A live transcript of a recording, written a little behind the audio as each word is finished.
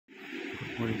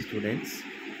Morning students,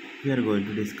 we are going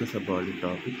to discuss about the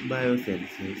topic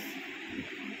biosensors.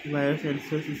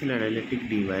 Biosensors is an analytic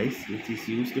device which is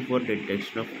used for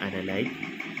detection of analyte,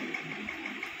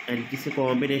 and it is a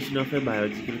combination of a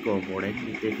biological component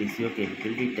with a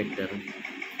physiochemical detector.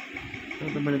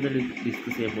 അപ്പോൾ നമ്മളിന്ന്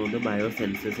discuss ചെയ്യാൻ പോകുന്നത്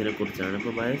ബയോസെൻസേഴ്സിനെ കുറിച്ചാണ്.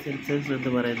 അപ്പോൾ ബയോസെൻസേഴ്സ്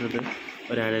എന്ന് പറയുന്നത്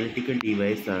ഒരു analytical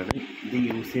ഡിവൈസാണ്. ഇത്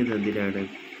യൂസ് ചെയ്യുന്നത് എന്തിനാണ്?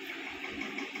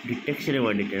 ഡിറ്റക്ഷന്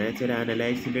വേണ്ടിയിട്ടാണ്. ചില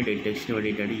അനലൈസിൻ്റെ ഡിറ്റക്ഷന്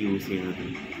വേണ്ടിയിട്ടാണ് യൂസ് ചെയ്യുന്നത്.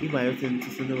 ഈ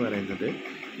ബയോസെൻസസ് എന്ന് പറയുന്നത്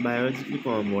ബയോളജിക്കൽ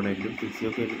കോമ്പോണൻറ്റും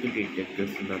ഫിസിയോകെമിക്കൽ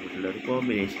ഡിറ്റക്ടേഴ്സും തമ്മിലുള്ള ഒരു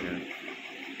കോമ്പിനേഷനാണ്.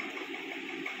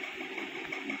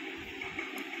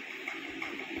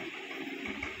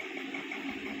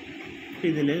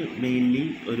 ഇതിൽ മെയിൻലി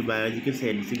ഒരു ബയോളജിക്കൽ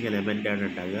സെൻസിങ് എലമെൻ്റാണ്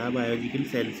ഉണ്ടാകുക. ആ ബയോളജിക്കൽ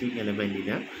സെൻസിങ്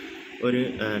എലമെൻറ്റിനെ ഒരു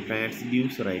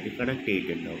ട്രാൻസ്ഡ്യൂസറായിട്ട് കണക്ട്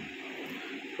ചെയ്തിട്ടുണ്ടാവും.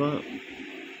 അപ്പോൾ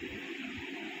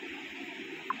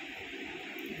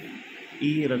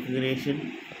ഈ റെക്കഗ്നേഷൻ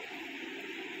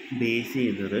ബേസ്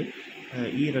ചെയ്യുന്നത്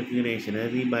ഈ റെക്കഗ്നേഷൻ,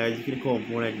 അതായത് ഈ ബയോളജിക്കൽ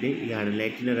കോമ്പോണൻറ്റ് ഈ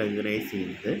അനലൈറ്റിനെ റെക്കഗ്നൈസ്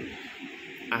ചെയ്യുന്നത്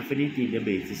അഫിനിറ്റീൻ്റെ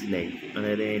ബേസിസിലായിരിക്കും.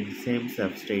 അതായത് enzyme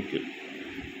substrate,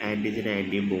 antigen,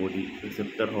 antibody,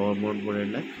 receptor, hormone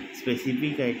പോലെയുള്ള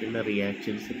സ്പെസിഫിക് ആയിട്ടുള്ള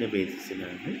റിയാക്ഷൻസിൻ്റെ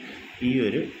ബേസിസിലാണ് ഈ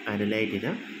ഒരു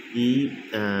അനലൈറ്റിനെ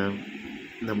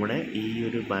നമ്മുടെ ഈ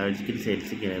ഒരു ബയോളജിക്കൽ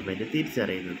സെൻസിങ് എലമെൻറ്റ്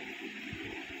തിരിച്ചറിയുന്നത്.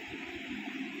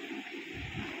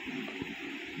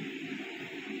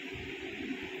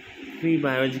 ഈ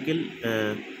ബയോളജിക്കൽ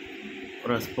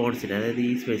റെസ്പോൺസിന്, അതായത്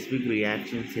ഈ സ്പെസിഫിക്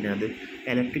റിയാക്ഷൻസിന് അത്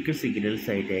ഇലക്ട്രിക്കൽ സിഗ്നൽസ്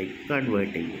ആയിട്ടായിരിക്കും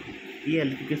കൺവേർട്ട് ചെയ്യും. ഈ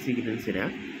ഇലക്ട്രിക്കൽ സിഗ്നൽസിനെ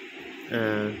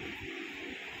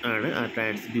ആണ് ആ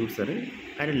ട്രാൻസ്ഡ്യൂസർ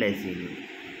അനലൈസ് ചെയ്യുന്നത്.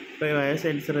 ഇപ്പോൾ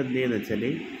ബയോസെൻസർ എന്ത് ചെയ്യുന്നത് വെച്ചാൽ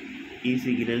ഈ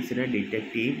സിഗ്നൽസിനെ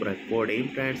ഡിറ്റക്റ്റ് ചെയ്യും, റെക്കോർഡ് ചെയ്യും,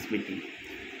 ട്രാൻസ്മിറ്റ് ചെയ്യും.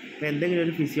 അപ്പോൾ എന്തെങ്കിലും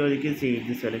ഒരു ഫിസിയോളജിക്കൽ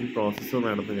ചേഞ്ചസ് അല്ലെങ്കിൽ പ്രോസസ്സോ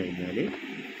നടന്നു കഴിഞ്ഞാൽ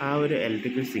ആ ഒരു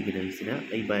ഇലക്ട്രിക്കൽ സിഗ്നൽസിനെ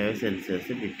ഈ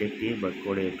ബയോസെൻസേഴ്സ് ഡിറ്റക്റ്റ് ചെയ്യും,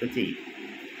 റെക്കോർഡ് ചെയ്യുകയൊക്കെ ചെയ്യും.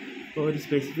 അപ്പോൾ ഒരു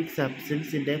സ്പെസിഫിക്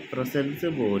സബ്സ്റ്റൻസിൻ്റെ പ്രസൻസ്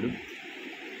പോലും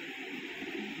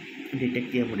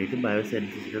ഡിറ്റക്റ്റ് ചെയ്യാൻ വേണ്ടിയിട്ട്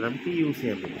ബയോസെൻസേഴ്സിനെ നമുക്ക് യൂസ്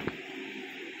ചെയ്യാൻ പറ്റും.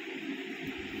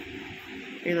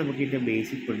 ഇനി നമുക്കിതിൻ്റെ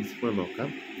ബേസിക് പ്രിൻസിപ്പിൾ നോക്കാം.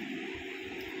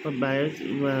 അപ്പോൾ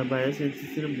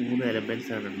ബയോസെൻസസിന് 3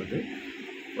 എലമെൻറ്റ്സ് ആണുള്ളത്.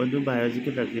 ഒന്ന്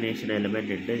ബയോളജിക്കൽ റെക്കഗ്നേഷൻ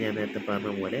എലമെൻ്റ് ഉണ്ട്, ഞാൻ നേരത്തെ പറഞ്ഞ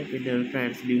പോലെ. പിന്നെ ഒരു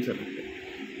ട്രാൻസ്ഡ്യൂസർ ഉണ്ട്.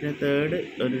 പിന്നെ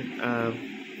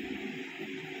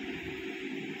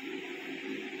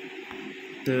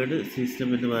തേർഡ് സിസ്റ്റം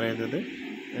എന്ന് പറയുന്നത്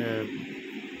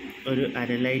ഒരു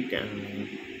അനലൈറ്റ്,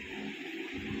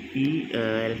 ഈ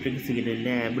ഇലക്ട്രിക്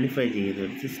സിഗ്നലിനെ ആംപ്ലിഫൈ ചെയ്യുന്ന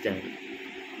ഒരു സിസ്റ്റമാണ്.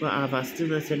 അപ്പോൾ ആ ഫസ്റ്റ്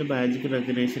എന്ന് വെച്ചാൽ ബയോളജിക്കൽ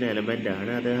റെക്കഗ്നേഷൻ എലമെൻ്റ്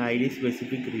ആണ്. അത് ഹൈലി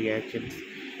സ്പെസിഫിക് റിയാക്ഷൻസ്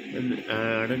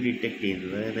ആണ് ഡിറ്റക്റ്റ്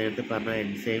ചെയ്യുന്നത്. നേരത്തെ പറഞ്ഞ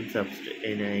എൻസൈം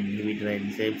ഇൻഹിബിറ്റർ,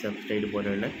 എൻസൈം സബ്സ്ട്രേറ്റ്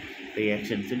പോലെയുള്ള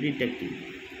റിയാക്ഷൻസ് ഡിറ്റക്റ്റ് ചെയ്യും.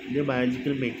 ഇത്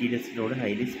ബയോളജിക്കൽ മെറ്റീരിയൽസിനോട്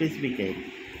ഹൈലി സ്പെസിഫിക്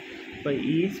ആയിരിക്കും. അപ്പോൾ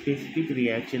ഈ സ്പെസിഫിക്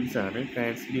റിയാക്ഷൻസ് ആണ്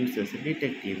ട്രാൻസ്ഡ്യൂസേഴ്സ്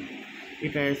ഡിറ്റക്റ്റ് ചെയ്യുന്നത്. ഈ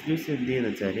ട്രാൻസ്ഡ്യൂസർ എന്ത്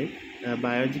ചെയ്യുന്നത് വെച്ചാൽ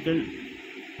ബയോളജിക്കൽ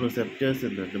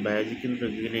റിസപ്റ്റേഴ്സിൽ നിന്ന്, ബയോളജിക്കൽ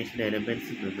റെക്കഗ്നേഷൻ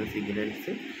എലമെൻറ്റ്സിൽ നിന്ന്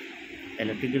signals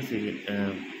electrical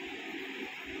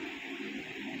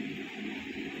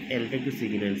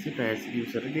signals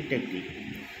transducer detect ചെയ്യും.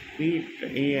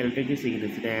 ഈ ഇലക്ട്രിക്കൽ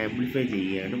സിഗ്നൽസിനെ ആംപ്ലിഫൈ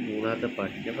ചെയ്യുകയാണ് മൂന്നാമത്തെ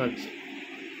പാർട്ടിൻ്റെ ഫങ്ഷൻ.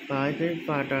 അപ്പോൾ ആദ്യത്തെ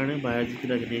പാർട്ടാണ് ബയോളജിക്കൽ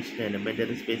റെക്കഗ്നേഷൻ എലമെൻ്റ്.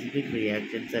 അത് സ്പെസിഫിക്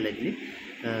റിയാക്ഷൻസ് അല്ലെങ്കിൽ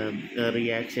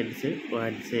റിയാക്ഷൻസ്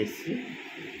ആൻസേഴ്സ്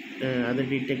അത്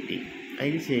ഡിറ്റക്റ്റ് ചെയ്യും.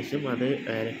 അതിനുശേഷം അത്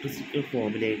ഇലക്ട്രിസിക്കൽ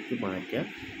ഫോമിലേക്ക് മാറ്റുക.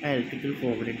 ആ ഇലക്ട്രിക്കൽ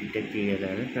ഫോമിനെ ഡിറ്റക്റ്റ്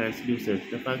ചെയ്യലാണ്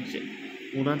ട്രാൻസ്ഡ്യൂസേഴ്സിൻ്റെ ഫങ്ഷൻ.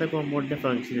 മൂന്നാമത്തെ കോമ്പൗണ്ടിൻ്റെ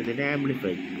ഫങ്ഷൻ ഇതിനെ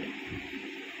ആംപ്ലിഫൈ ചെയ്യുക.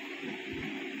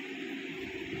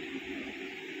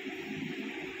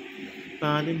 അപ്പോൾ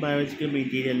ആദ്യം ബയോളജിക്കൽ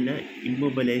മെറ്റീരിയലിനെ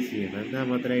ഇമ്മൊബിലൈസ് ചെയ്യണം, എന്നാൽ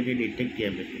മാത്രമേ അതിനെ ഡിറ്റക്റ്റ്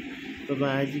ചെയ്യാൻ പറ്റും. അപ്പോൾ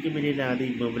ബയോളജിക്കൽ മെറ്റീരിയൽ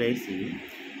ആദ്യം ഇമ്മൊബിലൈസ്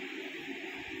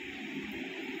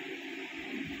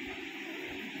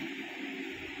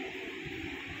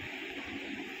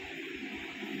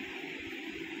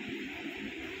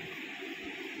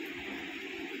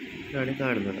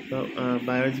കാണുന്നത്. അപ്പോൾ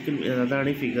അതാണ്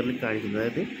ഈ ഫിഗറിൽ കാണിക്കുന്നത്.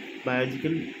 അതായത്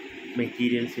ബയോളജിക്കൽ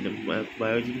മെറ്റീരിയൽസിനും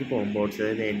ബയോളജിക്കൽ കോമ്പൗണ്ട്സ്,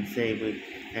 അതായത് enzyme,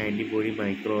 antibody,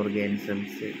 micro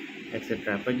organisms etcetera.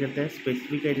 അപ്പോൾ ഇങ്ങനത്തെ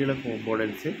സ്പെസിഫിക് ആയിട്ടുള്ള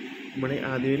കോമ്പോണൻസ് നമ്മൾ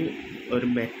ആദ്യം ഒരു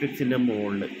മെട്രിക്സിൻ്റെ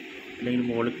മുകളിൽ അല്ലെങ്കിൽ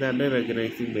മോളിക്കുലർ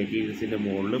റെക്കഗ്നൈസിങ് മെറ്റീരിയൽസിൻ്റെ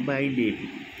മുകളിൽ ബൈൻഡ്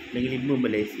ചെയ്യിപ്പിക്കും അല്ലെങ്കിൽ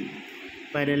ഇമ്മൊബിലൈസ് ചെയ്യും.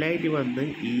 പാരലായിട്ട് വന്ന്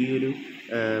ഈ ഒരു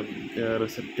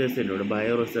റിസപ്റ്റേഴ്സിനോട്,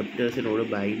 ബയോ റിസപ്റ്റേഴ്സിനോട്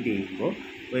ബൈൻഡ് ചെയ്യുമ്പോൾ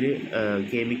ഒരു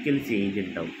കെമിക്കൽ ചേഞ്ച്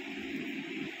ഉണ്ടാവും.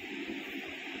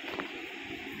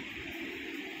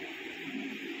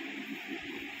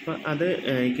 അപ്പോൾ അത്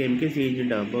കെമിക്കൽ ചേഞ്ച്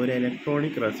ഉണ്ടാകുമ്പോൾ ഒരു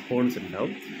ഇലക്ട്രോണിക് റെസ്പോൺസ്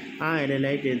ഉണ്ടാവും. ആ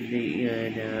അനലൈറ്റ്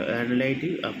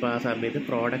അപ്പോൾ ആ സമയത്ത്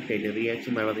പ്രോഡക്റ്റായിട്ട്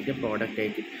റിയാക്ഷൻ നടന്നിട്ട്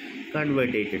പ്രോഡക്റ്റായിട്ട്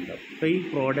കൺവേർട്ട് ചെയ്തിട്ടുണ്ടാവും. അപ്പോൾ ഈ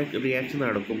റിയാക്ഷൻ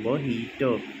നടക്കുമ്പോൾ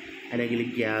ഹീറ്റോ അല്ലെങ്കിൽ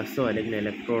ഗ്യാസോ അല്ലെങ്കിൽ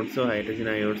ഇലക്ട്രോൺസോ ഹൈഡ്രജൻ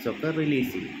അയോൺസോ ഒക്കെ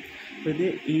റിലീസ് ചെയ്യും. അപ്പോൾ ഇത്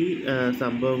ഈ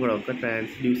സംഭവങ്ങളൊക്കെ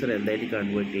ട്രാൻസ്ഡ്യൂസർ എന്തായിട്ട്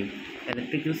കൺവേർട്ട് ചെയ്യും,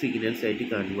 ഇലക്ട്രിക്കൽ സിഗ്നൽസ് ആയിട്ട്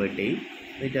കൺവേർട്ട് ചെയ്യും.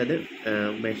 എന്നിട്ട് അത്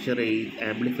മെഷർ ചെയ്യും,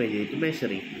 ആംപ്ലിഫൈ ചെയ്തിട്ട്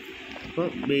മെഷർ ചെയ്യും. അപ്പോൾ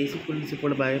basic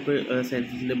principle bio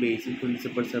സെൻസസിൻ്റെ basic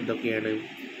principles എന്തൊക്കെയാണ്?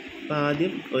 അപ്പോൾ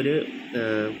ആദ്യം ഒരു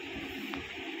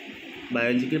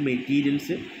ബയോളജിക്കൽ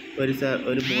മെറ്റീരിയൽസ്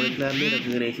ഒരു മോളിക്കുലർലി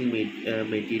റെക്കഗ്നൈസിങ്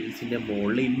മെറ്റീരിയൽസിൻ്റെ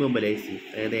മുകളിൽ ഇമ്മൊബിലൈസ് ചെയ്യും.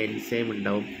 അതായത് എൻസൈം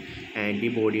ഉണ്ടാവും,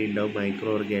 ആൻറ്റിബോഡി ഉണ്ടാവും,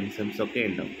 മൈക്രോ ഓർഗാനിസംസ് ഒക്കെ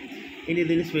ഉണ്ടാവും. ഇനി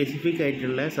ഇതിന് സ്പെസിഫിക്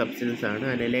ആയിട്ടുള്ള സബ്സ്റ്റൻസ് ആണ്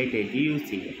അനലൈറ്റ് ആയിട്ട് യൂസ്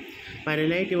ചെയ്യുക. അപ്പോൾ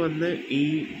അനലൈറ്റ് വന്ന് ഈ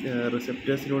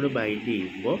റിസപ്റ്റേഴ്സിനോട് ബൈൻഡ്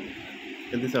ചെയ്യുമ്പോൾ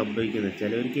എന്ത് സംഭവിക്കുന്നത്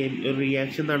വെച്ചാൽ ഒരു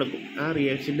റിയാക്ഷൻ നടക്കും. ആ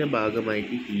റിയാക്ഷൻ്റെ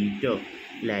ഭാഗമായിട്ട് ഹീറ്റോ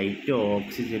ലൈറ്റോ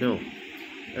ഓക്സിജനോ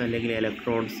അല്ലെങ്കിൽ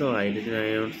ഇലക്ട്രോൺസോ ഹൈഡ്രജൻ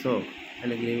അയോൺസോ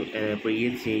അല്ലെങ്കിൽ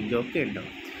പ്രിയർ ചേഞ്ചോ ഒക്കെ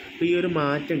ഉണ്ടാവും. അപ്പോൾ ഈ ഒരു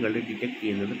മാറ്റങ്ങൾ ഡിറ്റക്ട്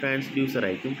ചെയ്യുന്നത് ട്രാൻസ്ഡ്യൂസർ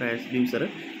ആയിരിക്കും. ട്രാൻസ്ഡ്യൂസർ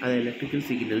അത് ഇലക്ട്രിക്കൽ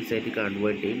സിഗ്നൽസ് ആയിട്ട്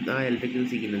കൺവേർട്ട് ചെയ്യും. ആ ഇലക്ട്രിക്കൽ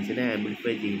സിഗ്നൽസിനെ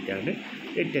ആംപ്ലിഫൈ ചെയ്തിട്ടാണ്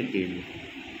ഡിറ്റക്ട് ചെയ്യുന്നത്.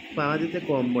 അപ്പോൾ ആദ്യത്തെ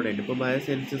കോമ്പോണൻറ്റ്, ഇപ്പോൾ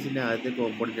ബയോസെൻസസിൻ്റെ ആദ്യത്തെ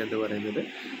കോമ്പോണൻറ്റ് എന്ന് പറയുന്നത്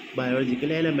ബയോളജിക്കൽ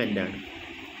എലമെൻ്റാണ്.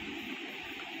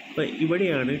 അപ്പോൾ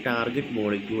ഇവിടെയാണ് ടാർഗറ്റ്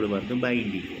മോളിക്യൂൾ വന്ന്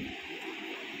ബൈൻഡ് ചെയ്യുന്നത്.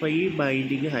 അപ്പോൾ ഈ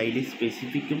ബൈൻഡിങ് ഹൈലി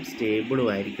സ്പെസിഫിക്കും സ്റ്റേബിളും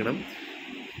ആയിരിക്കണം.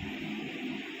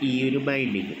 ഈ ഒരു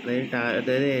ബൈൻഡിങ്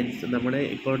അതായത് നമ്മുടെ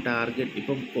ഇപ്പോൾ ടാർഗറ്റ്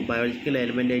ഇപ്പോൾ ബയോളജിക്കൽ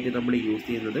എലമെൻ്റ് ആയിട്ട് നമ്മൾ യൂസ്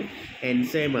ചെയ്യുന്നത്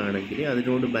എൻസൈം ആണെങ്കിൽ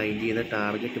അതിനോട് ബൈൻഡ് ചെയ്യുന്ന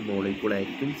ടാർഗറ്റ് മോളിക്യൂൾ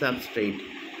ആയിരിക്കും സബ്സ്ട്രേറ്റ്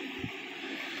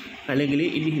അല്ലെങ്കിൽ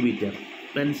ഇൻഹിബിറ്റർ.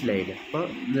 മനസ്സിലായില്ല? അപ്പോൾ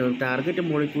ടാർഗറ്റ്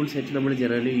മോളിക്യൂൾസ് ആയിട്ട് നമ്മൾ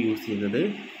ജനറലി യൂസ് ചെയ്യുന്നത്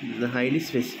ഹൈലി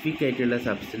സ്പെസിഫിക് ആയിട്ടുള്ള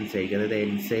സബ്സ്റ്റൻസ് ആയിരിക്കും. അതായത്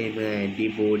എൻസൈം,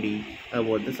 ആൻറ്റിബോഡി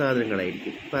അതുപോലത്തെ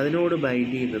സാധനങ്ങളായിരിക്കും. അപ്പോൾ അതിനോട്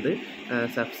ബൈൻഡ് ചെയ്യുന്നത്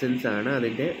സബ്സ്റ്റൻസ് ആണ്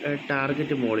അതിൻ്റെ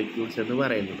ടാർഗറ്റ് മോളിക്യൂൾസ് എന്ന്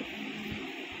പറയുന്നത്.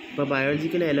 ഇപ്പോൾ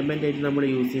ബയോളജിക്കൽ എലമെൻ്റ് ആയിട്ട് നമ്മൾ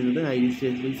യൂസ് ചെയ്യുന്നത് ഹൈലി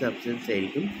സ്പെസിഫിക് സബ്സ്റ്റൻസ്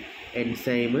ആയിരിക്കും.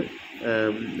 എൻസൈം,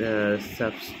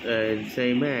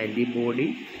 ആൻറ്റിബോഡി,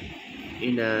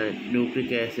 പിന്നെ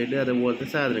ന്യൂക്ലിക് ആസിഡ് അതുപോലത്തെ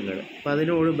സാധനങ്ങൾ. അപ്പോൾ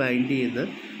അതിനോട് ബൈൻഡ് ചെയ്യുന്ന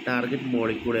ടാർഗറ്റ്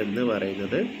മോളിക്യൂൾ എന്ന്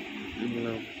പറയുന്നത്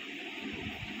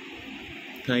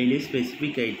ഹൈലി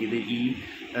സ്പെസിഫിക് ആയിട്ട് ഈ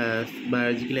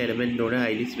ബയോളജിക്കൽ എലമെൻറ്റിനോട്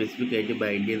ഹൈലി സ്പെസിഫിക് ആയിട്ട്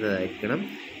ബൈൻഡ് ചെയ്യുന്നതായിരിക്കണം.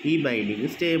 ഈ ബൈൻഡിങ്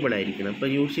സ്റ്റേബിൾ ആയിരിക്കണം. അപ്പോൾ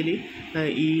യൂഷ്വലി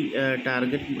ഈ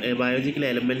ടാർഗറ്റ് ബയോളജിക്കൽ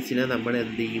എലമെൻറ്റ്സിനെ നമ്മൾ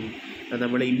എന്ത് ചെയ്യും,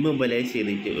 നമ്മൾ ഇമ്മൊബിലൈസ്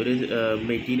ചെയ്തിട്ട് ഒരു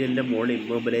മെറ്റീരിയലിൻ്റെ മുകളിൽ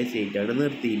ഇമ്മൊബിലൈസ് ചെയ്തിട്ടാണ്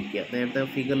നിർത്തിയിരിക്കുക. നേരത്തെ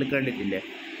ഫിഗറിൽ കണ്ടിട്ടില്ലേ?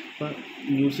 അപ്പോൾ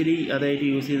യൂഷ്വലി അതായിട്ട്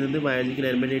യൂസ് ചെയ്യുന്നത് ബയോളജിക്കൽ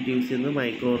എലമെൻ്റ് ആയിട്ട് യൂസ് ചെയ്യുന്നത്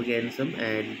micro organism,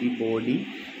 antibody,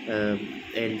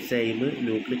 enzyme,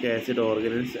 nucleic acid,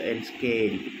 organelles, NK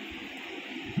ആയിരിക്കും.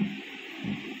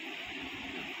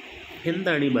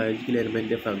 എന്താണ് ഈ ബയോളജിക്കൽ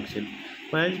എലമെൻ്റിൻ്റെ ഫംഗ്ഷൻ?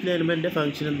 ബയോളജിക്കൽ എലമെൻ്റിൻ്റെ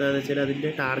ഫംഗ്ഷൻ എന്താണെന്ന് വെച്ചാൽ അതിൻ്റെ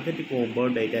ടാർഗറ്റ്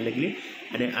കോമ്പൗണ്ട് ആയിട്ട് അല്ലെങ്കിൽ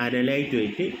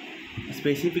അനലൈറ്റുമായിട്ട്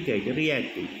സ്പെസിഫിക് ആയിട്ട്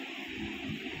റിയാക്ട് ചെയ്യും.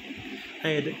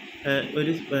 അതായത്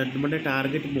ഒരു നമ്മുടെ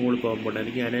ടാർഗറ്റ് മോൾ കോമ്പൗണ്ട്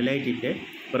അല്ലെങ്കിൽ അനലൈറ്റിൻ്റെ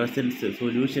പ്രസൻസ്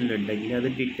സൊല്യൂഷനിലുണ്ടെങ്കിൽ അത്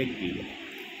ഡിറ്റക്ട് ചെയ്യുക,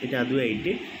 എന്നിട്ട്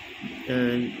അതുമായിട്ട്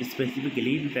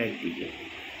സ്പെസിഫിക്കലി ഇൻട്രാക്ട് ചെയ്യുക.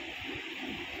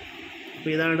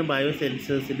 അപ്പോൾ ഇതാണ്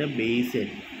ബയോസെൻസേഴ്സിൻ്റെ ബേസ്.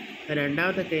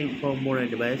 രണ്ടാമത്തെ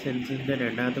കോമ്പോണൻറ്റ്, ബയോസെൻസറിൻ്റെ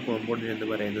രണ്ടാമത്തെ കോമ്പോണൻറ്റ് എന്ന്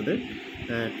പറയുന്നത്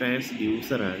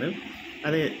ട്രാൻസ്ഡ്യൂസറാണ്.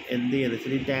 അത് എന്ത് ചെയ്യുന്നത്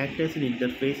വെച്ചാൽ it act as an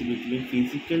interface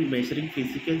between measuring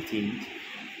physical change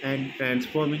and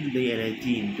transforming the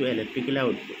energy in to electrical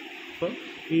output. അപ്പോൾ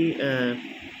ഈ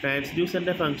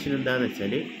ട്രാൻസ്ഡ്യൂസറിൻ്റെ ഫംഗ്ഷൻ എന്താണെന്ന്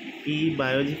വെച്ചാൽ ഈ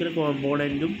ബയോളജിക്കൽ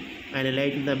കോമ്പോണൻറ്റും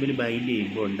അനലൈറ്റും തമ്മിൽ ബൈൻഡ്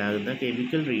ചെയ്യുമ്പോൾ ഉണ്ടാകുന്ന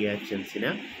കെമിക്കൽ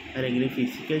റിയാക്ഷൻസിനെ അല്ലെങ്കിൽ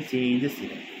ഫിസിക്കൽ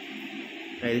ചേഞ്ചസിനെ,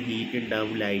 അതായത് ഹീറ്റ്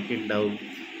ഉണ്ടാവും, ലൈറ്റ് ഉണ്ടാവും,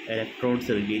 ഇലക്ട്രോൺസ്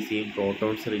റിലീസ് ചെയ്യും,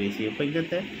 പ്രോട്ടോൺസ് റിലീസ് ചെയ്യും. അപ്പോൾ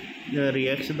ഇങ്ങനത്തെ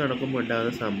റിയാക്ഷൻ നടക്കുമ്പോൾ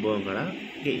ഉണ്ടാകുന്ന സംഭവങ്ങളെ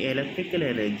ഇലക്ട്രിക്കൽ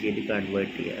എനർജിയായിട്ട്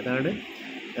കൺവേർട്ട് ചെയ്യുക. അതാണ്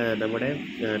നമ്മുടെ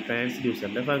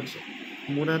ട്രാൻസ്ഡ്യൂസറിൻ്റെ ഫംഗ്ഷൻ.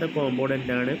 മൂന്നാമത്തെ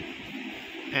കോമ്പോണൻ്റാണ്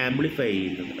ആംപ്ലിഫൈ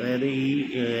ചെയ്യുന്നത്. അതായത് ഈ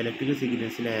ഇലക്ട്രിക്കൽ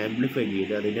സിഗ്നൽസിനെ ആംപ്ലിഫൈ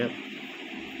ചെയ്ത് അതിനെ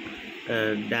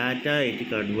ഡാറ്റ ആയിട്ട്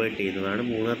കൺവേർട്ട് ചെയ്യുന്നതാണ്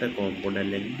മൂന്നാമത്തെ കോമ്പോണൻ്റ്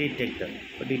അല്ലെങ്കിൽ ഡിറ്റക്ടർ.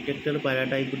 അപ്പോൾ ഡിറ്റക്ടർ പല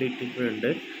ടൈപ്പ് ഡിറ്റക്ടർ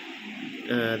ഉണ്ട്,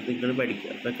 നിങ്ങൾ പഠിക്കുക.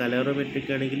 അപ്പോൾ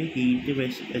കലോറോമെട്രിക് ആണെങ്കിൽ ഹീറ്റ്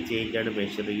ചേഞ്ചാണ്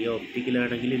മെഷർ ചെയ്യുക,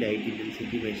 ഒപ്റ്റിക്കലാണെങ്കിൽ ലൈറ്റ്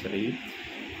ഇൻറ്റൻസിറ്റി മെഷർ ചെയ്യും,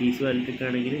 പീസോ ഇലക്ട്രിക്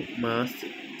ആണെങ്കിൽ മാസ്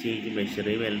ചേഞ്ച് മെഷർ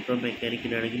ചെയ്യും, ഇലക്ട്രോ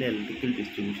മെക്കാനിക്കലാണെങ്കിൽ ഇലക്ട്രിക്കൽ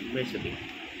ഡിസ്ട്രിബ്യൂഷൻ മെഷർ ചെയ്യും.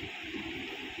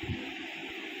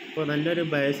 അപ്പോൾ നല്ലൊരു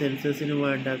ബയോസെൻസേഴ്സിന്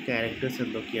വേണ്ട ക്യാരക്ടേഴ്സ്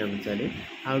എന്തൊക്കെയാണെന്ന് വെച്ചാൽ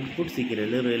ഔട്ട്പുട്ട്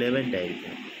സിഗ്നൽ റിലവൻ്റ്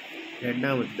ആയിരിക്കണം.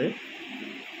 രണ്ടാമത്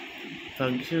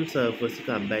ഫങ്ഷണൽ സർഫസ്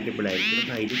കമ്പാറ്റബിൾ ആയിരിക്കണം,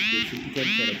 ഹൈലി സ്പെസിഫിക്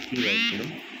ആൻഡ് സെലക്റ്റീവ് ആയിരിക്കണം,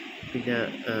 പിന്നെ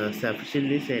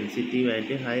sufficiently sensitive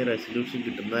and high resolution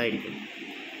കിട്ടുന്നതായിരിക്കണം.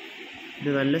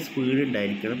 പിന്നെ നല്ല സ്പീഡ്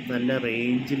ഉണ്ടായിരിക്കണം, നല്ല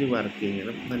റേഞ്ചിൽ വർക്ക്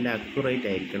ചെയ്യണം, നല്ല അക്യുറേറ്റ്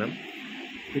ആയിരിക്കണം.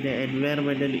 പിന്നെ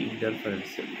എൻവയറമെൻ്റൽ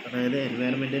ഇൻ്റർഫറൻസ്, അതായത്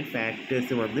എൻവയറമെൻ്റൽ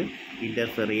ഫാക്ടേഴ്സ് വന്ന്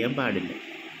ഇൻ്റർഫെയർ ചെയ്യാൻ പാടില്ല.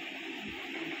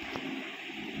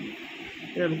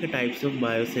 നമുക്ക് ടൈപ്സ് ഓഫ്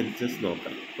ബയോസെൻസേഴ്സ്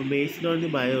നോക്കാം. അപ്പോൾ based on the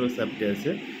bio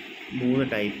receptors 3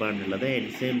 ടൈപ്പാണുള്ളത്: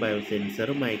 enzyme biosensor,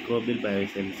 microbial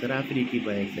biosensor, affinity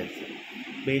biosensor.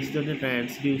 Based on the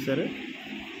transducer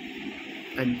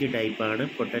 5 ടൈപ്പാണ്: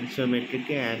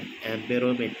 പൊട്ടൻഷ്യോമെട്രിക്,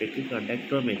 ആംപെയറോമെട്രിക്,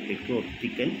 കണ്ടക്ടോമെട്രിക്,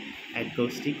 optical,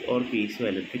 acoustic or piezo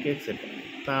electric etcetera.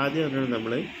 അപ്പോൾ ആദ്യം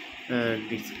നമ്മൾ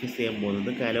ഡിസ്കസ് ചെയ്യാൻ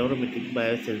പോകുന്നത് കലോറിമെട്രിക്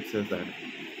ബയോസെൻസേഴ്സ് ആണ്.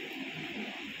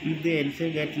 If the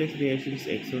enzyme catalyzed reaction is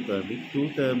exothermic, two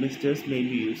thermistors may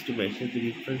be used to measure the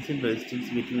difference in resistance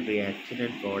between reaction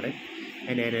and product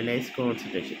and analyze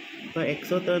concentration. അപ്പോൾ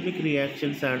exothermic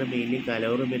reactions ആണ് mainly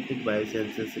കലോറിമെട്രിക്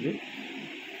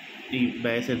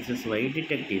ബയോസെൻസേഴ്സ് വഴി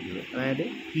detect ചെയ്യുന്നത്, അതായത്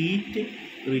ഹീറ്റ്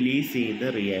റിലീസ് ചെയ്യുന്ന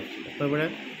reaction. അപ്പോൾ ഇവിടെ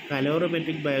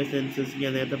കലോറിമെട്രിക് ബയോസെൻസേഴ്സ്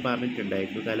ഞാൻ നേരത്തെ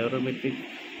പറഞ്ഞിട്ടുണ്ടായിരുന്നു. കലോറിമെട്രിക്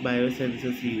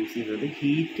ബയോസെൻസേഴ്സ് യൂസ് ചെയ്യുന്നത്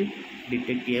ഹീറ്റ്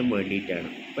ഡിറ്റക്ട് ചെയ്യാൻ വേണ്ടിയിട്ടാണ്.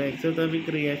 അപ്പോൾ എക്സോതെർമിക്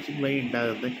റിയാക്ഷൻ വഴി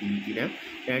ഉണ്ടാകുന്ന ഹീറ്റിനെ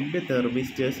 2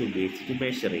 തെർമിസ്റ്റേഴ്സ് ഉപയോഗിച്ചിട്ട്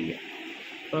മെഷർ ചെയ്യുക.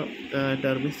 അപ്പോൾ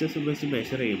തെർമിസ്റ്റേഴ്സ് ഉപയോഗിച്ച്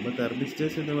മെഷർ ചെയ്യുമ്പോൾ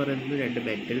തെർമിസ്റ്റേഴ്സ് എന്ന് പറയുന്നത് 2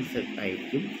 മെറ്റൽസ്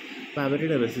ആയിരിക്കും. അപ്പോൾ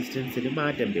അവരുടെ റെസിസ്റ്റൻസിന്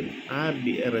മാറ്റം വരും.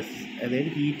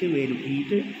 അതായത് ഹീറ്റ്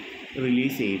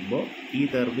റിലീസ് ചെയ്യുമ്പോൾ ഈ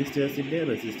തെർമിസ്റ്റേഴ്സിൻ്റെ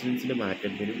റെസിസ്റ്റൻസിന്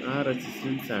മാറ്റം വരും. ആ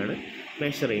റെസിസ്റ്റൻസാണ്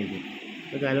മെഷർ ചെയ്യുന്നത്.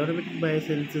 അപ്പോൾ കലോറിമെട്രിക്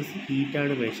ബയോസെൻസേഴ്സ്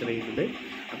ഹീറ്റാണ് മെഷർ ചെയ്യുന്നത്.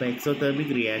 അപ്പോൾ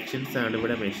എക്സോതെർമിക് റിയാക്ഷൻസ് ആണ്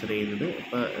ഇവിടെ മെഷർ ചെയ്യുന്നത്.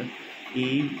 അപ്പോൾ ഈ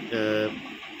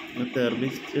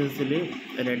തെർമിസ്റ്റേഴ്സിൽ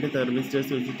 2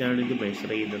 തെർമിസ്റ്റേഴ്സ് വെച്ചിട്ടാണ് ഇത് മെഷർ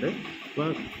ചെയ്യുന്നത്. അപ്പോൾ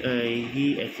ഈ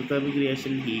എക്സോതെർമിക്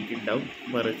റിയാക്ഷനിൽ ഹീറ്റ് ഉണ്ടാവും,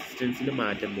 അപ്പോൾ റെസിസ്റ്റൻസിൽ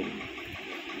മാറ്റം വരും.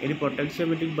 ഇനി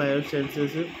പൊട്ടൻഷ്യോമെട്രിക്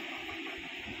ബയോസെൻസേഴ്സ്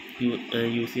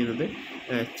യൂസ് ചെയ്യുന്നത്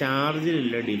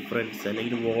ചാർജിലുള്ള ഡിഫറൻസ്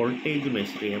അല്ലെങ്കിൽ വോൾട്ടേജ്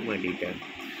മെഷർ ചെയ്യാൻ വേണ്ടിയിട്ടാണ്.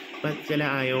 അപ്പം ചില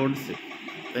അയോൺസ്,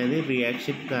 അതായത്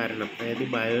റിയാക്ഷൻ കാരണം, അതായത്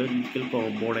ബയോളജിക്കൽ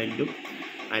കോമ്പോണൻറ്റും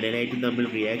അനലൈറ്റും തമ്മിൽ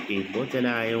റിയാക്ട് ചെയ്യുമ്പോൾ ചില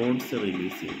അയോൺസ്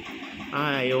റിലീസ് ചെയ്യും. ആ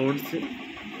അയോൺസ്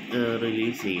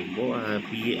റിലീസ് ചെയ്യുമ്പോൾ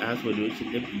ആ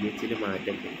സൊല്യൂഷൻ്റെ pH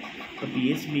മാറ്റം വരും. അപ്പോൾ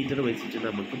pH മീറ്റർ വെച്ചിട്ട്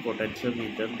നമുക്ക്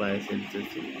പൊട്ടൻഷ്യോമീറ്റർ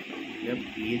ബയോസെൻസേഴ്സിൻ്റെ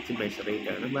pH മെഷർ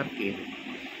ചെയ്തിട്ടാണ് വർക്ക് ചെയ്യുന്നത്.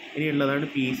 ഇനിയുള്ളതാണ്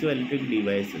പീസോ ഇലക്ട്രിക്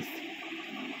ഡിവൈസസ്.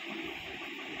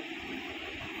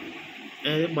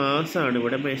 അതായത് മാസ്സാണ്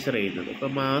ഇവിടെ മെഷർ ചെയ്യുന്നത്. അപ്പോൾ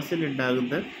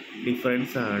മാസ്സിലുണ്ടാകുന്ന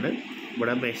ഡിഫറൻസ് ആണ്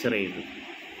ഇവിടെ മെഷർ ചെയ്യുന്നത്.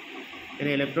 ഇനി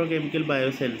ഇലക്ട്രോ കെമിക്കൽ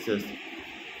ബയോസെൻസേഴ്സ്.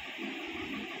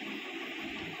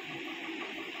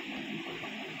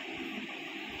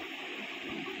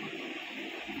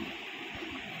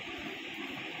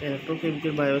 ഇലക്ട്രോ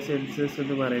കെമിക്കൽ ബയോസെൻസേഴ്സ്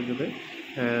എന്ന് പറയുന്നത്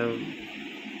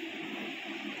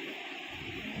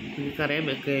നമുക്കറിയാം,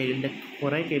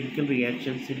 കുറേ കെമിക്കൽ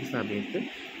റിയാക്ഷൻസിൻ്റെ സമയത്ത്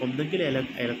ഒന്നെങ്കിൽ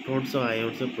ഇലക്ട്രോൺസോ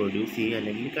അയോൺസോ പ്രൊഡ്യൂസ് ചെയ്യും,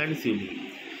 അല്ലെങ്കിൽ കൺസ്യൂം ചെയ്യും.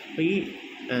 അപ്പോൾ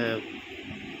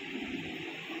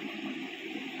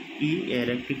ഈ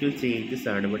ഇലക്ട്രിക്കൽ ചേഞ്ചസ്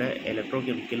ആണ് ഇവിടെ ഇലക്ട്രോ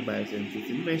കെമിക്കൽ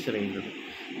ബയോസെൻസേഴ്സിൽ മെഷർ ചെയ്യുന്നത്.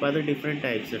 അപ്പോൾ അത് ഡിഫറെൻറ്റ്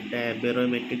ടൈപ്സ് ഉണ്ട്.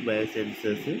 ആംപെയറോമെട്രിക്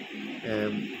ബയോസെൻസേഴ്സ്,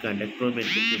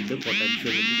 കണ്ടക്ടറോമെട്രിക് ഉണ്ട്,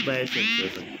 പൊട്ടൻഷ്യോമെട്രിക്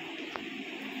ബയോസെൻസേഴ്സ് ഉണ്ട്.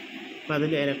 അപ്പോൾ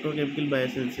അതിൽ ഇലക്ട്രോ കെമിക്കൽ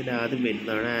ബയോസെൻസേഴ്സിൽ ആദ്യം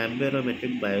വരുന്നതാണ്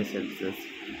ആംപെയറോമെട്രിക് ബയോസെൻസേഴ്സ്.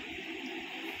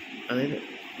 അതായത്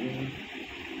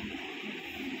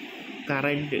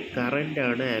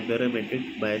കറൻ്റാണ് ആംപെയറോമെട്രിക്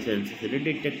ബയോസെൻസേഴ്സിൽ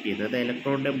ഡിറ്റക്ട് ചെയ്യുന്നത്. അത്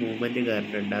ഇലക്ട്രോണിൻ്റെ മൂവ്മെൻറ്റ്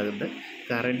കാരണം ഉണ്ടാകുന്ന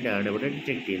കറൻ്റാണ് ഇവിടെ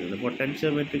ഡിറ്റക്ട് ചെയ്യുന്നത്.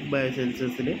 പൊട്ടൻഷ്യോമെട്രിക്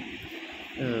ബയോസെൻസേഴ്സിൽ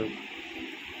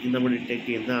നമ്മൾ ഡിറ്റക്ട്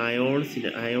ചെയ്യുന്നത്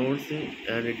അയോൺസ്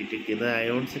ആണ് ഡിറ്റക്ട് ചെയ്യുന്നത്.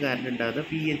 അയോൺസ് കാരണം ഉണ്ടാകുന്ന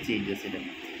pH ചേഞ്ചസിന്.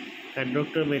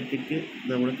 കണ്ടക്ടോമെട്രിക്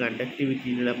നമ്മൾ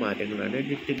കണ്ടക്ടിവിറ്റിയിലുള്ള മാറ്റങ്ങളാണ്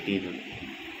ഡിറ്റക്ട് ചെയ്യുന്നത്.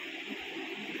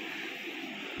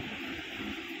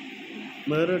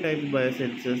 വേറൊരു ടൈപ്പ്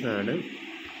ബയോസെൻസേഴ്സ് ആണ്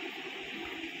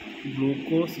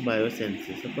ഗ്ലൂക്കോസ്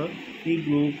ബയോസെൻസേഴ്സ്. അപ്പോൾ ഈ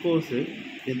ഗ്ലൂക്കോസ്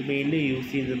ഇത് മെയിൻലി യൂസ്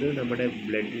ചെയ്യുന്നത് നമ്മുടെ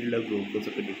ബ്ലഡിലുള്ള ഗ്ലൂക്കോസ്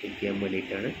ഒക്കെ ഡിറ്റക്ട് ചെയ്യാൻ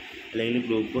വേണ്ടിയിട്ടാണ്, അല്ലെങ്കിൽ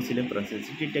ഗ്ലൂക്കോസിൻ്റെ പ്രസൻസ്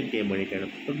ഡിറ്റക്ട് ചെയ്യാൻ വേണ്ടിയിട്ടാണ്.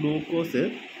 അപ്പോൾ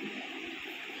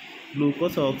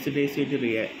ഗ്ലൂക്കോസ് ഓക്സിഡൈസ് ആയിട്ട്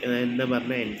എന്താ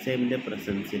പറഞ്ഞാൽ എൻസൈമിൻ്റെ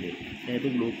പ്രസൻസിൽ, അതായത്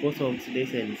ഗ്ലൂക്കോസ്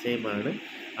ഓക്സിഡൈസ് എൻസൈമാണ്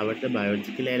അവിടുത്തെ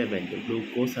ബയോളജിക്കൽ എലമെൻറ്റ്.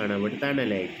 ഗ്ലൂക്കോസ് ആണ് അവിടുത്തെ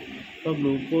അനലൈറ്റ്. അപ്പോൾ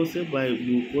ഗ്ലൂക്കോസ്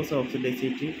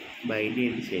ഓക്സിഡൈസേറ്റ് ബൈൻഡ്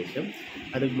ചെയ്തതിന് ശേഷം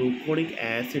അത് ഗ്ലൂക്കോണിക്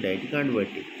ആസിഡായിട്ട്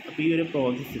കൺവേർട്ട് ചെയ്യും. അപ്പോൾ ഈ ഒരു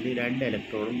പ്രോസസ്സിൽ 2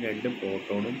 ഇലക്ട്രോണും 2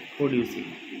 പ്രോട്ടോണും പ്രൊഡ്യൂസ്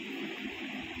ചെയ്യും.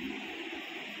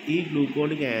 ഈ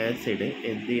ഗ്ലൂക്കോണിക് ആസിഡ്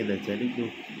എന്ത് ചെയ്യുന്നത് വെച്ചാൽ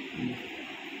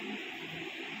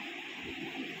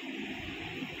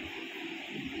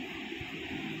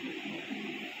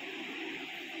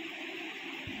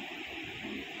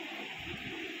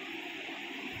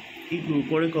ഈ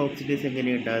ഗ്ലൂക്കോണിക് ഓക്സിഡൈസ്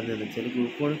എങ്ങനെയാണ് ഉണ്ടാകുന്നതെന്ന് വെച്ചാൽ,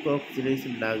 ഗ്ലൂക്കോണിക് ഓക്സിഡൈസ്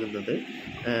ഉണ്ടാകുന്നത്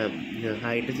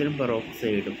ഹൈഡ്രജൻ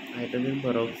പെറോക്സൈഡ്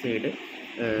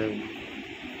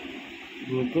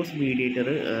ഗ്ലൂക്കോസ് മീഡിയേറ്റർ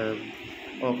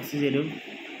ഓക്സിജനും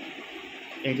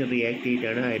ആയിട്ട് റിയാക്ട്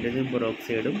ചെയ്തിട്ടാണ് ഹൈഡ്രജൻ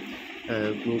പെറോക്സൈഡും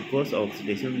ഗ്ലൂക്കോസ്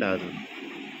ഓക്സിഡൈസും ഉണ്ടാകുന്നത്.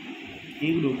 ഈ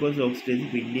ഗ്ലൂക്കോസ് ഓക്സിഡൈസ്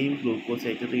പിന്നെയും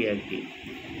ഗ്ലൂക്കോസായിട്ട് റിയാക്ട് ചെയ്യും.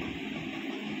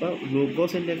 അപ്പോൾ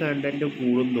ഗ്ലൂക്കോസിൻ്റെ കണ്ടൻറ്റ്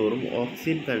കൂടുന്തോറും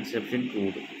ഓക്സിജൻ കൺസപ്ഷൻ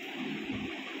കൂടും.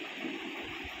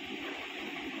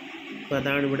 അപ്പോൾ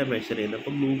അതാണ് ഇവിടെ മെഷർ ചെയ്യുന്നത്.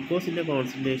 അപ്പോൾ ഗ്ലൂക്കോസിൻ്റെ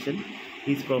concentration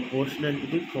is proportional to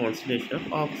the concentration of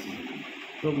oxygen.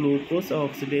 ഇപ്പോൾ ഗ്ലൂക്കോസ്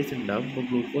ഓക്സിഡേസ് ഉണ്ടാകും. ഇപ്പോൾ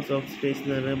ഗ്ലൂക്കോസ് ഓക്സിഡേസ്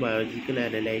എന്ന് പറഞ്ഞാൽ ബയോളജിക്കൽ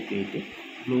അനലൈറ്റ് ആയിട്ട്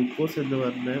ഗ്ലൂക്കോസ് എന്ന്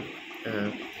പറഞ്ഞ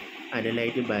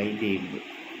അനലൈറ്റ് ബൈൻഡ് ചെയ്യുന്നു.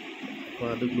 അപ്പോൾ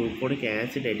അത് ഗ്ലൂക്കോണിക്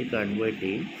ആസിഡായിട്ട് കൺവേർട്ട്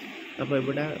ചെയ്യും. അപ്പോൾ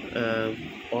ഇവിടെ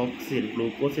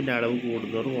ഗ്ലൂക്കോസിൻ്റെ അളവ്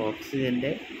കൂടുന്നതോറും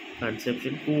ഓക്സിജൻ്റെ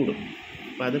കൺസെപ്ഷൻ കൂടും.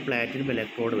 അപ്പോൾ അത് പ്ലാറ്റിനം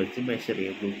ഇലക്ട്രോഡ് വെച്ച് മെഷർ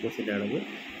ചെയ്യും. ഗ്ലൂക്കോസിൻ്റെ അളവ്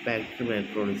പ്ലാറ്റിനം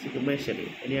ഇലക്ട്രോഡ് വെച്ച് മെഷർ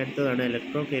ചെയ്യും. ഇനി അടുത്തതാണ്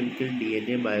ഇലക്ട്രോ കെമിക്കൽ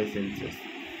DNA ബയോസെൻസേഴ്സ്.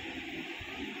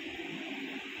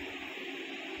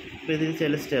 അപ്പോൾ ഇതിന്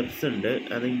ചില സ്റ്റെപ്സ് ഉണ്ട്,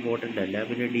 അത് ഇമ്പോർട്ടൻ്റ് അല്ല.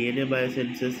 പിന്നെ DNA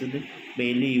ബയോസെൻസേഴ്സിന്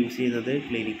മെയിൻലി യൂസ് ചെയ്യുന്നത്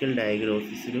ക്ലിനിക്കൽ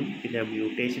ഡയഗ്നോസിസിനും പിന്നെ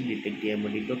മ്യൂട്ടേഷൻ ഡിറ്റക്ട് ചെയ്യാൻ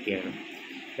വേണ്ടിയിട്ടൊക്കെയാണ്.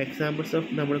 എക്സാമ്പിൾസ് ഓഫ്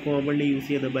നമ്മൾ കോമൺലി യൂസ്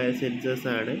ചെയ്യുന്ന ബയോസെൻസേഴ്സ്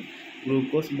ആണ്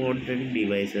ഗ്ലൂക്കോസ് മോണിറ്ററിങ്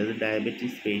ഡിവൈസ്. അത്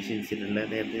ഡയബറ്റീസ് പേഷ്യൻസിനുള്ള,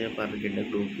 നേരത്തെ ഞാൻ പറഞ്ഞിട്ടുണ്ട്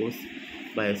ഗ്ലൂക്കോസ്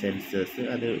ബയോസെൻസേഴ്സ്,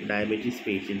 അത് ഡയബറ്റീസ്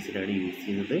പേഷ്യൻസിനാണ് യൂസ്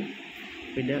ചെയ്യുന്നത്.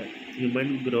 പിന്നെ ഹ്യൂമൻ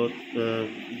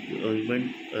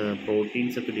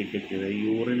പ്രോട്ടീൻസ് ഒക്കെ ഡിറ്റക്ട് ചെയ്യുന്നത്,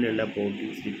 യൂറിനിലുള്ള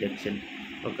പ്രോട്ടീൻസ് ഡിറ്റക്ഷൻ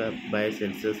ഒക്കെ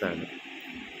ബയോസെൻസേഴ്സാണ്.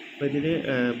 അപ്പോൾ ഇതിന്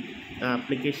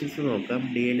ആപ്ലിക്കേഷൻസ് നോക്കാം.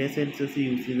 DNA സെൻസേഴ്സ്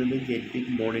യൂസ് ചെയ്യുന്നത്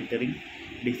genetic monitoring,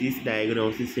 disease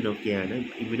ഡയഗ്നോസിസിനൊക്കെയാണ്.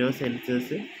 Immuno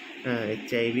sensors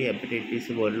HIV,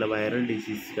 hepatitis പോലുള്ള വൈറൽ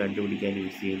ഡിസീസ് കണ്ടുപിടിക്കാൻ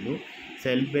യൂസ് ചെയ്യുന്നു.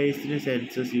 സെൽ ബേസ്ഡ്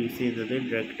സെൻസേഴ്സ് യൂസ് ചെയ്യുന്നത്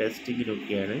ഡ്രഗ്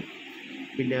ടെസ്റ്റിങ്ങിനൊക്കെയാണ്.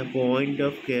 പിന്നെ പോയിൻ്റ്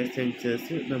ഓഫ് കെയർ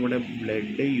സെൻസേഴ്സ് നമ്മുടെ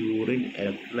blood, urine,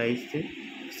 electrolytes,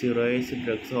 steroids,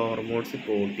 drugs, hormones,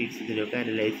 proteins ഇതിനൊക്കെ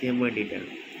അനലൈസ് ചെയ്യാൻ വേണ്ടിയിട്ടാണ്.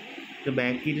 പിന്നെ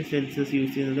ബാക്ടീരിയ സെൻസേഴ്സ്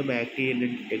യൂസ് ചെയ്യുന്നത് ബാക്ടീരിയൻ്റെ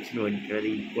ഡിറ്റക്ഷന് വേണ്ടിയിട്ടാണ്. അത്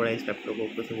ഈക്കോളൈ,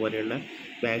 സ്ട്രെപ്റ്റോകോക്കസ് പോലെയുള്ള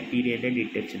ബാക്ടീരിയൻ്റെ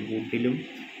ഡിറ്റക്ഷൻ ഫുഡിലും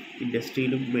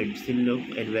ഇൻഡസ്ട്രിയിലും മെഡിസിനിലും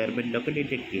എൻവയറമെൻറ്റിലൊക്കെ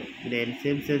ഡിറ്റക്ട് ചെയ്യാം. പിന്നെ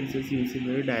എൻസൈം സെൻസേഴ്സ് യൂസ്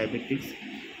ചെയ്യുന്നത് ഡയബറ്റിക്സ്,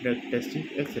 ഡ്രഗ് ടെസ്റ്റിംഗ്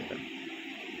എക്സെട്ര.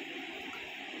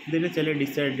 ഇതിന് ചില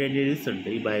ഡിസഡ്വാൻറ്റേജസ് ഉണ്ട്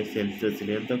ഈ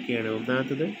ബയോസെൻസേഴ്സിന്. എന്തൊക്കെയാണ്?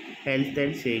 ഒന്നാമത്തത് ഹെൽത്ത്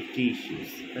ആൻഡ് സേഫ്റ്റി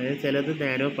ഇഷ്യൂസ്. അതായത് ചിലത്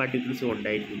നാനോ പാർട്ടിക്കിൾസ്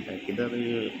കൊണ്ടായിരിക്കും ഉണ്ടാക്കിയത്, അത്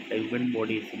ഹ്യൂമൻ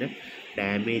ബോഡീസിനെ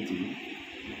ഡാമേജ് ചെയ്യും.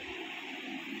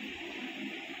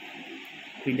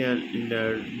 പിന്നെ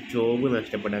ജോബ്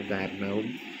നഷ്ടപ്പെടാൻ കാരണമാവും.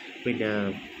 പിന്നെ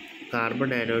കാർബൺ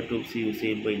നാനോ ട്യൂബ്സ് യൂസ്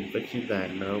ചെയ്യുമ്പോൾ ഇൻഫെക്ഷൻ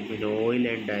കാരണമാവും. പിന്നെ oil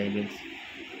and diamonds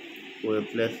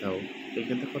worth less ആവും.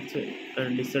 ഇങ്ങനത്തെ കുറച്ച്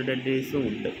ഡിസഡ്വാൻറ്റേജസും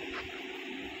ഉണ്ട്.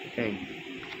 Thank you.